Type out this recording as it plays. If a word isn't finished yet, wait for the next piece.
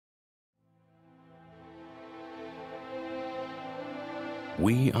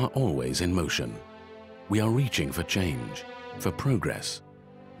We are always in motion. We are reaching for change, for progress,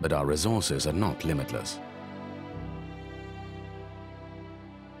 but our resources are not limitless.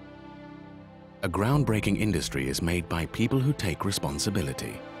 A groundbreaking industry is made by people who take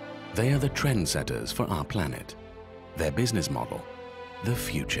responsibility. They are the trendsetters for our planet. Their business model, the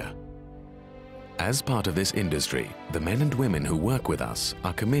future. As part of this industry, the men and women who work with us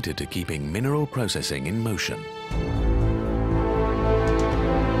are committed to keeping mineral processing in motion.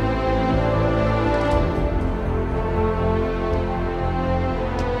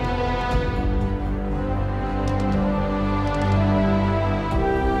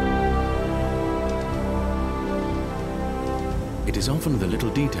 It is often the little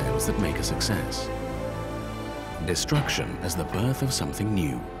details that make a success. Destruction as the birth of something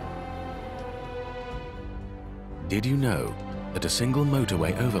new. Did you know that a single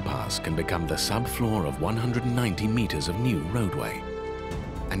motorway overpass can become the subfloor of 190 meters of new roadway?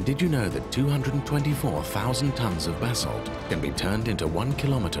 And did you know that 224,000 tons of basalt can be turned into 1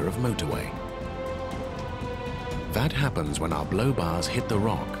 kilometer of motorway? That happens when our blow bars hit the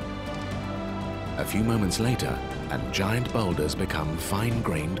rock. A few moments later, and giant boulders become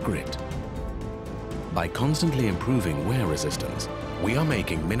fine-grained grit. By constantly improving wear resistance, we are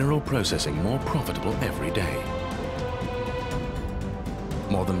making mineral processing more profitable every day.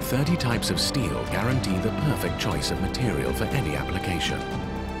 More than 30 types of steel guarantee the perfect choice of material for any application.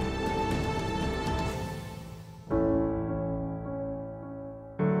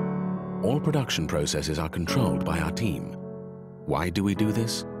 All production processes are controlled by our team. Why do we do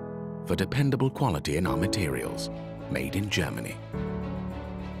this? For dependable quality in our materials, made in Germany.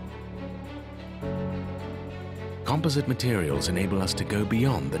 Composite materials enable us to go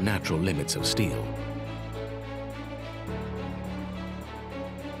beyond the natural limits of steel.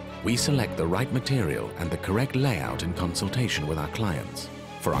 We select the right material and the correct layout in consultation with our clients.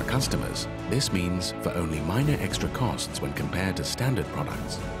 For our customers, this means for only minor extra costs when compared to standard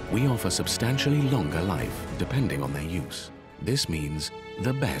products, we offer substantially longer life depending on their use. This means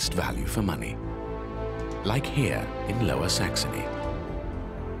the best value for money. Like here in Lower Saxony.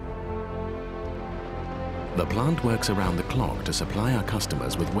 The plant works around the clock to supply our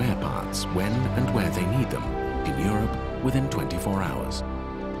customers with wear parts when and where they need them, in Europe within 24 hours.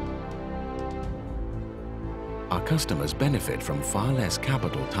 Our customers benefit from far less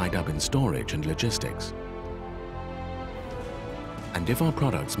capital tied up in storage and logistics. And if our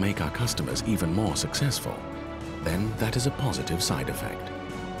products make our customers even more successful, then that is a positive side effect.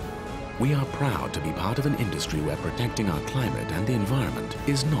 We are proud to be part of an industry where protecting our climate and the environment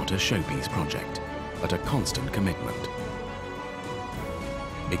is not a showpiece project, but a constant commitment.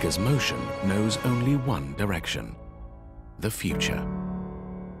 Because motion knows only one direction, the future.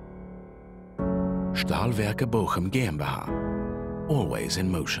 Stahlwerke Bochum GmbH, always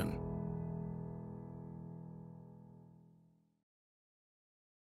in motion.